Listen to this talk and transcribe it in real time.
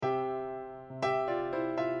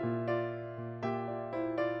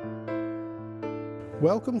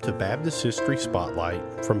Welcome to Baptist History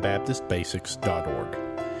Spotlight from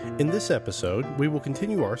BaptistBasics.org. In this episode, we will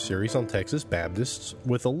continue our series on Texas Baptists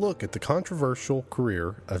with a look at the controversial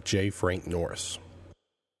career of J. Frank Norris.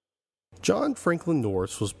 John Franklin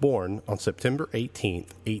Norris was born on September 18,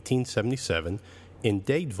 1877, in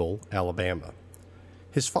Dadeville, Alabama.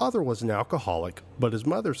 His father was an alcoholic, but his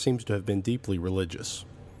mother seems to have been deeply religious.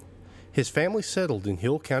 His family settled in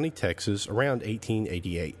Hill County, Texas, around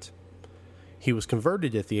 1888. He was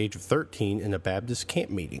converted at the age of 13 in a Baptist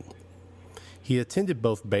camp meeting. He attended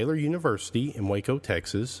both Baylor University in Waco,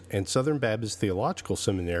 Texas, and Southern Baptist Theological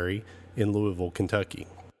Seminary in Louisville, Kentucky.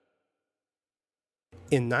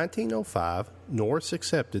 In 1905, Norris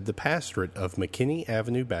accepted the pastorate of McKinney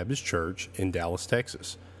Avenue Baptist Church in Dallas,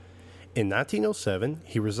 Texas. In 1907,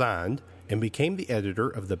 he resigned and became the editor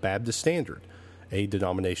of the Baptist Standard, a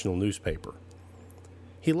denominational newspaper.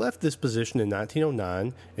 He left this position in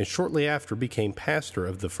 1909 and shortly after became pastor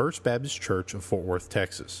of the First Baptist Church of Fort Worth,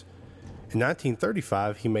 Texas. In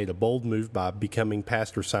 1935, he made a bold move by becoming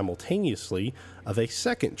pastor simultaneously of a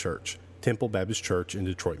second church, Temple Baptist Church in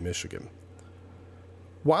Detroit, Michigan.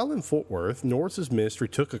 While in Fort Worth, Norris's ministry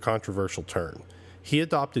took a controversial turn. He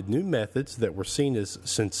adopted new methods that were seen as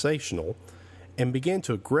sensational and began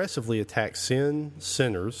to aggressively attack sin,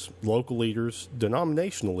 sinners, local leaders,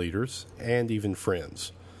 denominational leaders, and even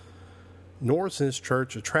friends. Norris and his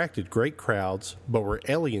church attracted great crowds, but were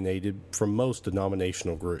alienated from most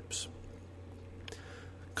denominational groups.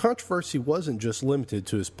 Controversy wasn't just limited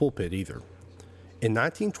to his pulpit either. In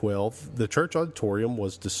 1912, the church auditorium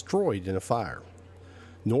was destroyed in a fire.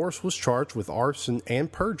 Norris was charged with arson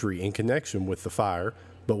and perjury in connection with the fire,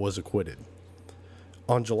 but was acquitted.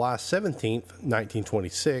 On July 17,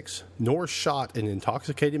 1926, Norris shot an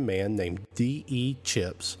intoxicated man named D.E.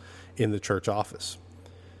 Chips in the church office.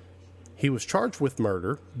 He was charged with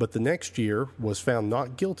murder, but the next year was found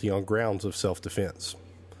not guilty on grounds of self-defense.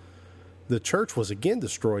 The church was again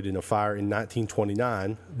destroyed in a fire in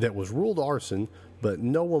 1929 that was ruled arson, but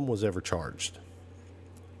no one was ever charged.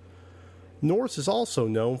 Norris is also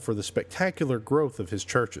known for the spectacular growth of his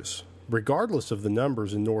churches. Regardless of the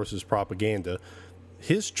numbers in Norris's propaganda,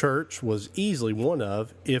 his church was easily one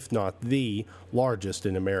of, if not the, largest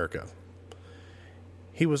in America.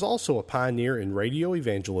 He was also a pioneer in radio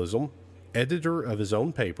evangelism, editor of his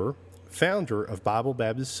own paper, founder of Bible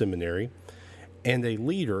Baptist Seminary, and a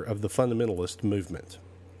leader of the fundamentalist movement.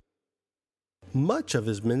 Much of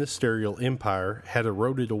his ministerial empire had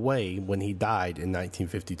eroded away when he died in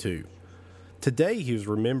 1952. Today he is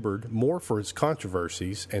remembered more for his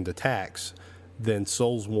controversies and attacks than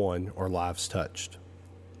souls won or lives touched.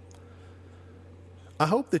 I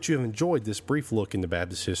hope that you have enjoyed this brief look into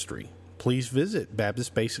Baptist history. Please visit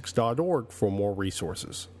BaptistBasics.org for more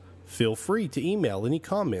resources. Feel free to email any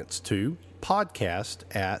comments to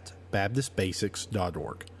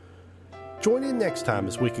podcast@BaptistBasics.org. Join in next time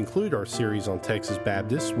as we conclude our series on Texas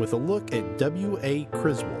Baptists with a look at W.A.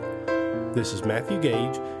 Criswell. This is Matthew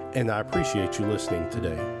Gage, and I appreciate you listening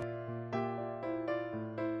today.